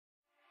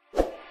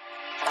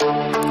I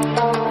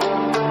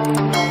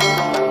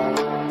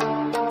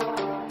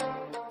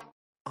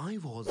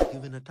was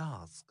given a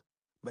task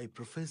by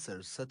Professor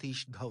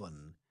Satish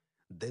Dhawan,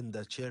 then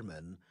the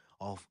chairman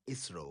of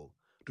ISRO,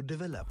 to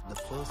develop the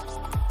first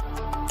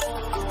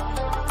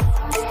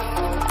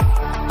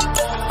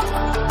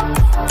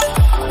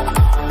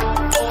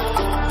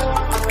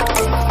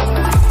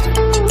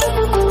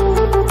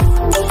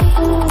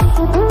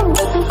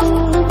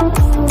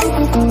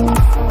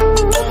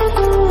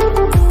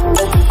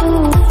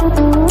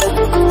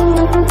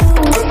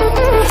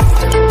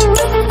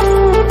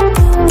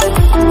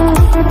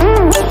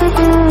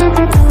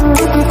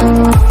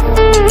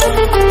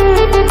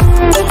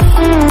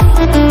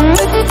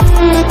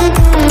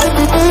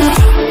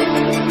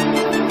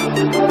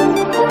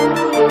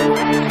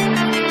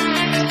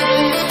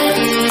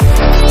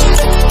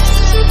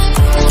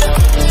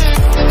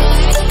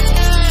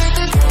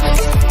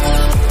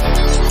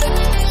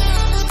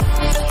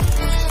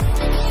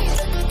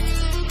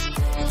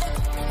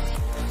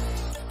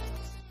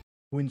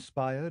who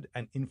inspired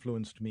and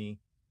influenced me,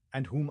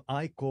 and whom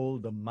I call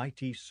the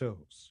mighty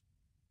souls.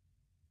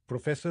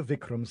 Professor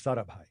Vikram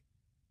Sarabhai.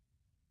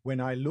 When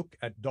I look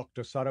at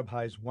Dr.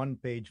 Sarabhai's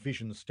one-page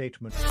vision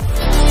statement,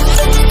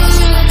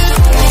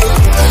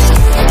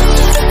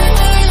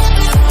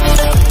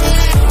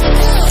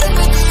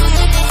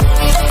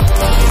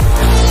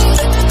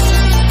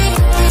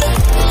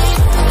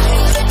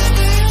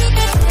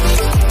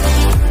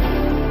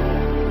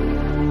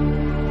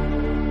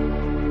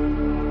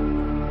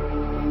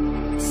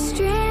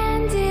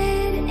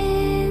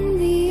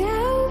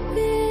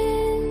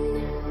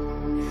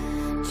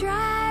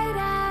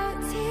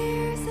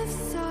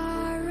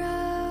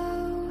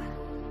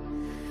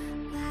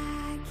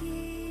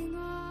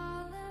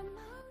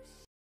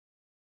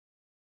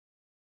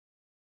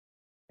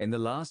 In the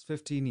last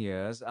 15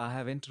 years, I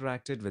have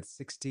interacted with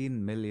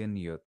 16 million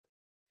youth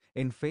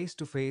in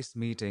face-to-face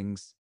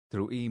meetings,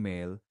 through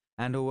email,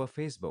 and over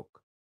Facebook.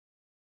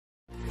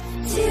 To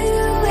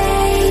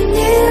a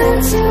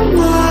new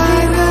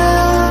tomorrow,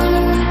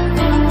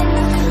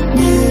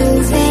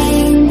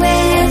 moving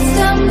with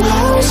the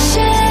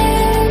motion,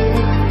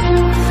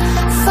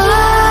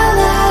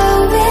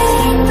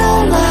 following the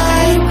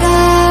light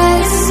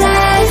that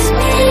sets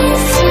me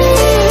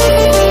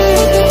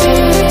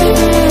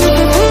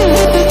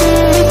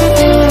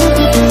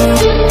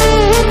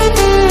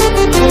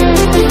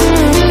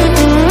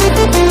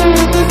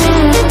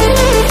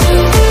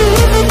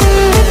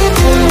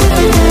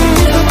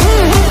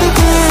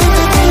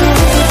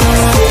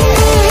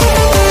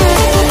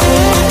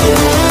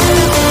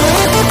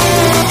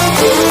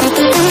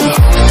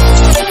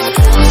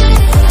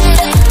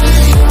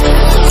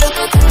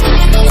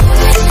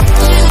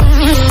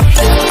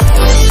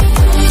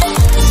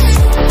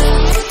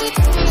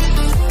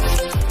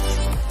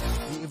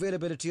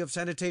of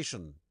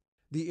sanitation,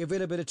 the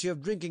availability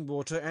of drinking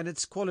water and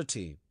its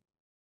quality,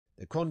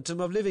 the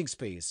quantum of living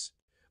space,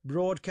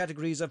 broad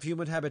categories of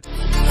human habitat.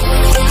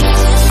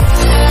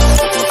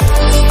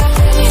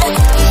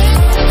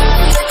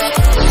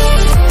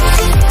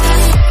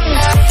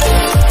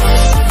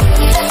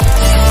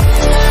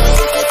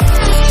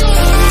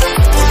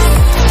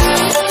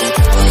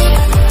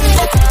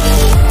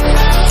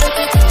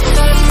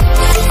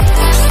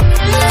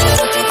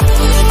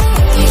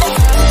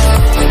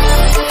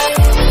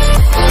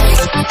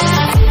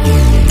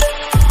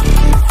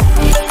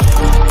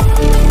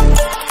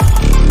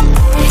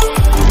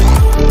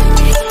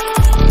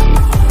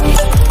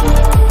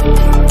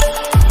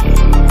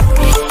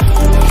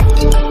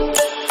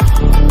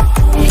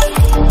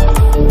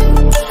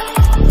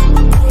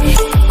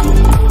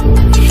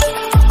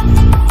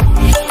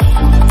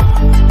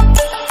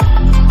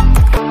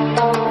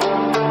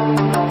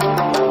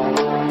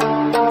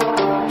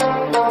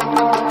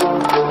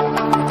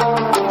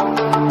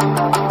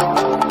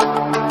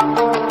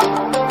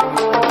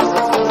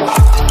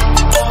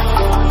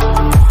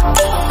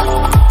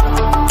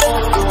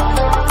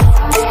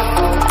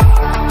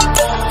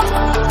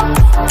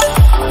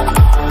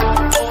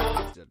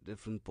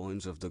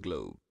 Points of the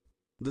globe.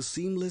 The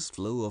seamless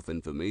flow of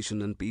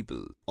information and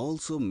people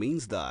also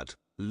means that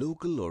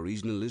local or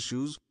regional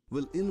issues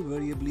will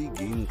invariably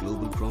gain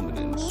global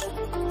prominence.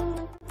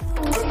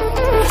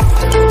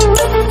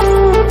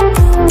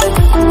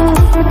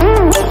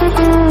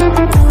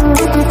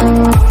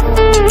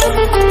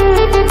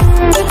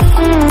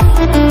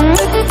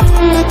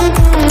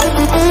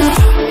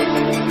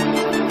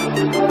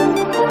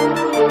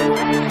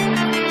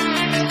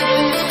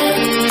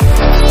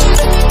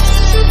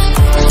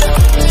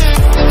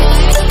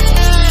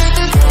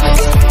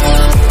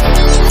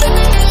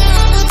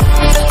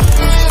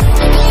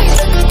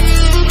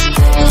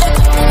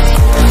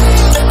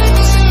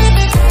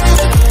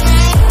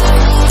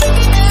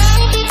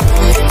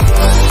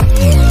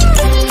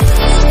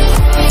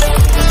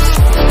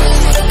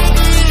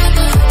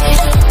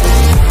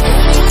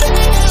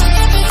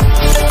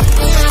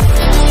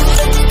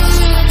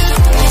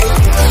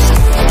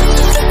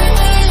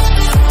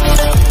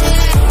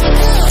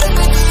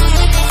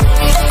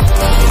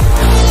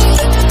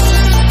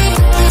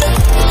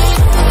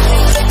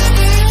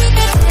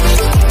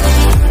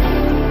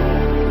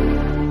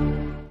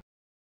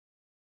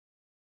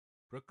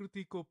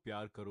 को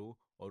प्यार करो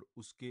और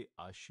उसके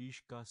आशीष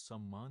का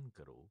सम्मान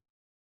करो,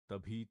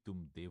 तभी तुम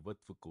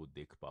देवत्व को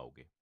देख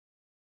पाओगे।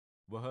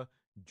 वह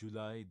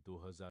जुलाई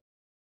 2000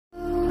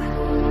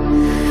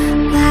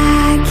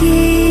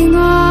 lacking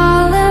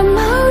all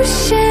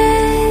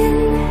emotion.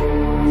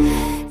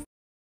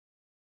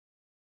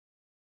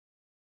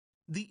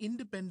 The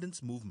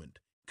independence movement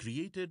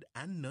created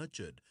and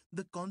nurtured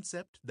the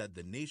concept that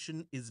the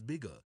nation is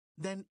bigger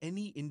than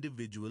any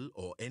individual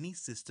or any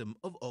system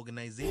of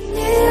organization.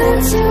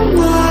 New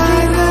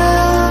tomorrow,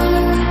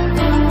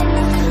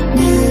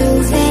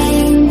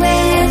 moving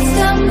with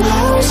the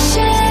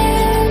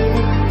motion,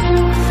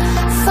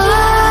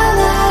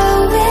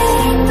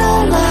 following the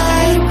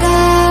light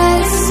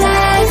that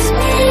sets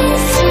me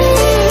free.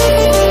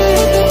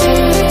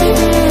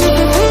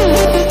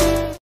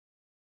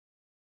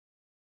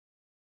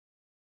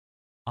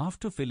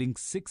 After filling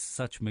 6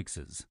 such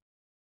mixes,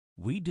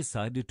 we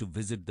decided to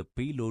visit the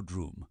payload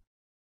room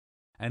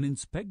and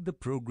inspect the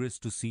progress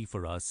to see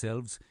for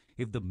ourselves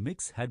if the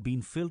mix had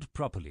been filled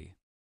properly.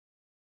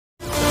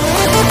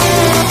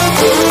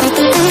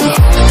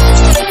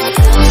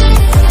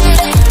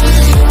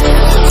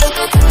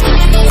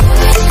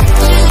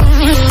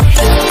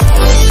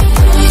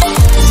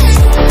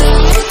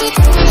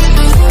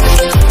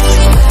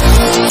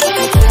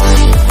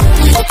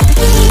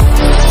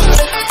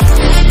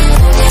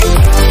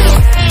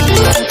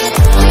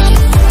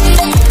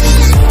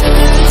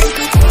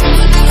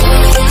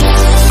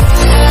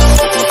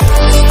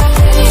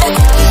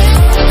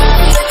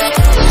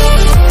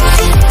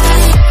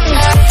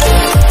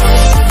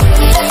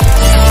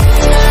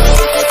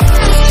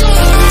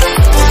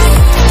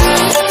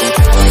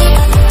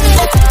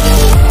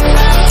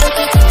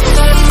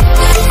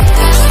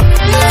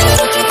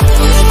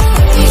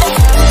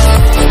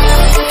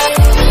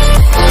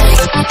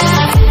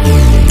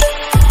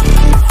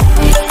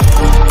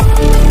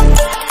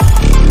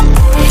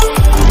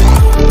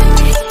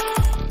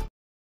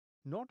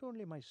 Not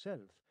only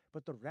myself,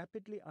 but the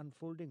rapidly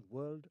unfolding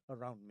world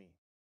around me.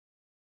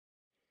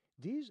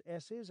 These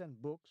essays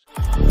and books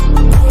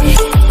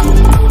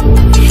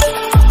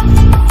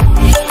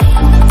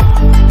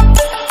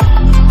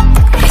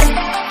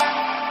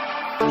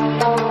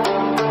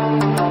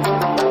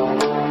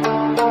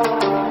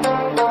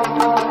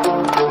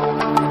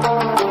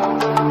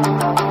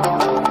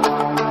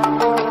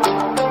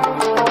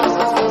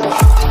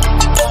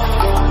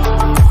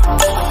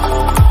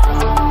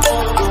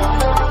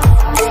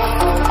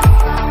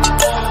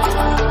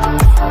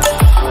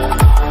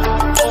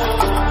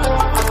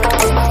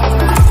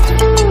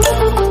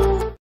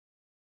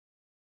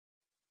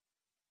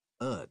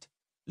Earth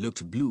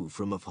looked blue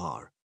from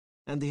afar,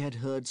 and they had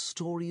heard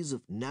stories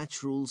of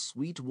natural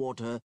sweet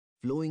water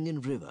flowing in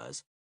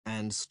rivers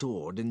and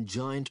stored in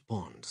giant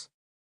ponds.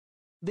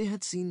 They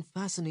had seen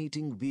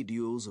fascinating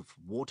videos of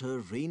water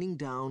raining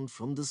down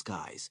from the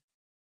skies.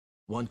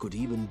 One could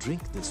even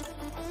drink this.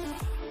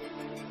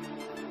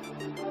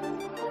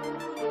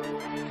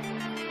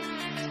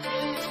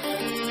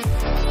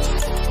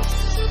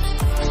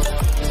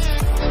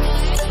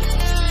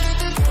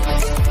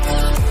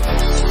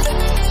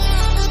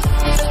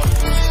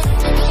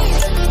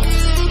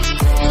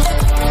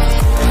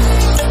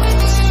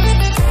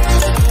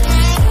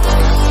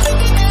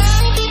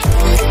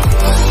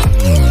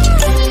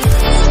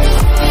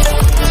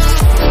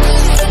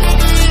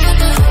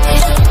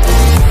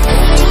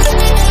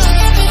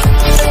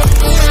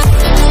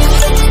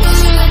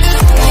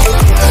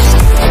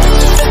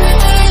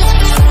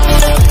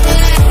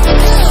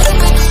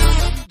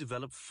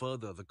 Develop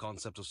further the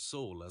concept of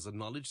soul as a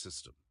knowledge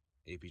system,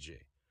 APJ.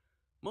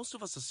 Most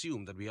of us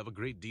assume that we have a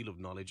great deal of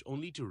knowledge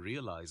only to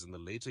realize in the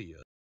later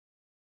years.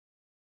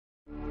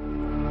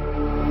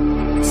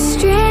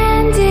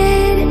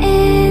 Stranded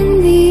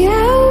in the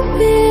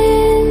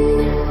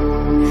open,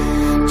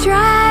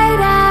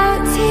 dried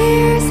out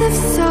tears of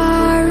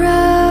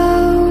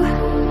sorrow,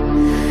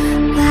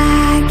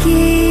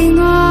 lacking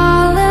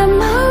all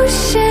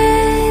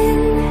emotion,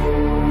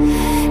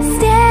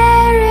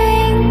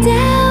 staring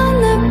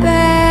down the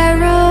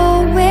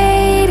barrel,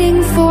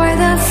 waiting for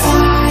the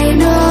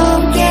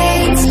final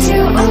gates to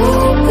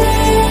open,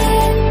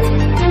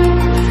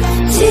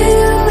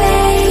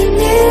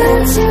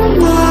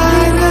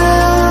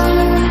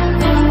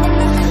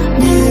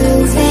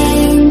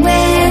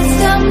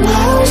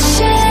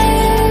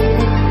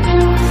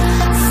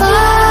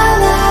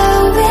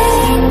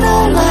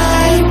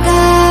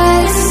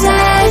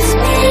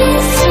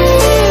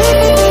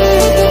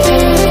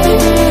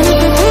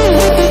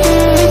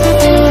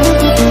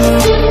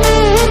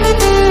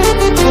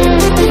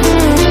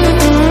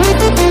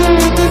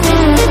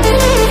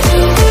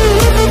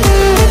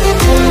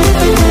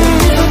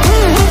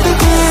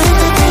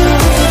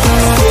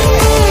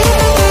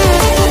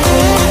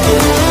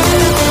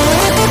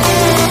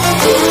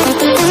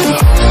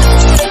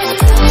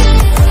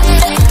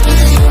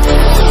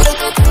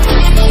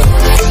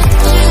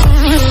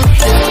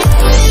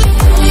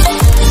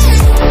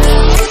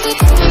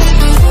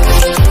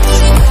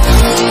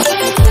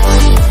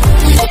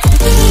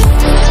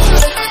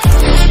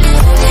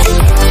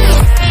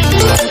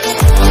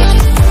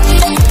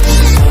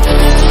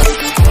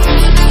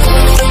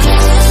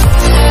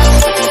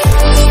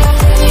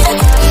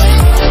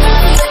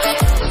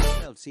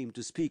 him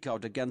to speak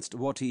out against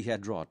what he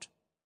had wrought.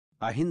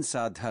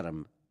 Ahimsa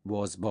Dharam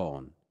was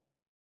born.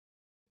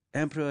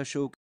 Emperor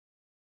Ashoka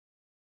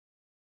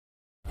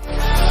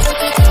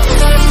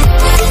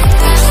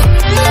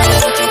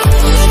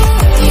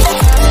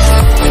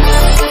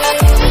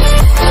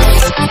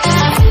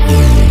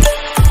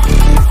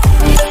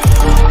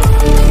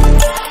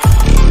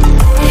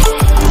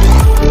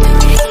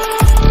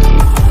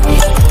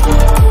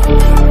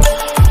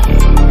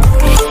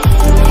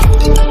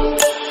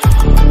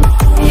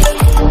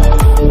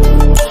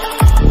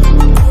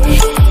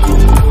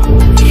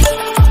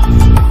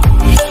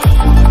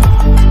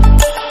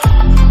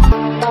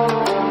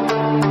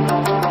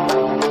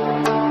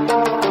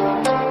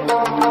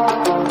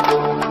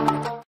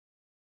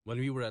When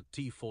we were at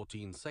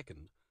T14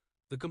 second,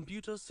 the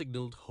computer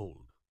signaled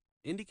hold,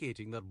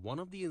 indicating that one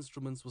of the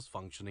instruments was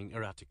functioning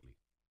erratically.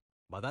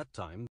 By that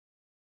time,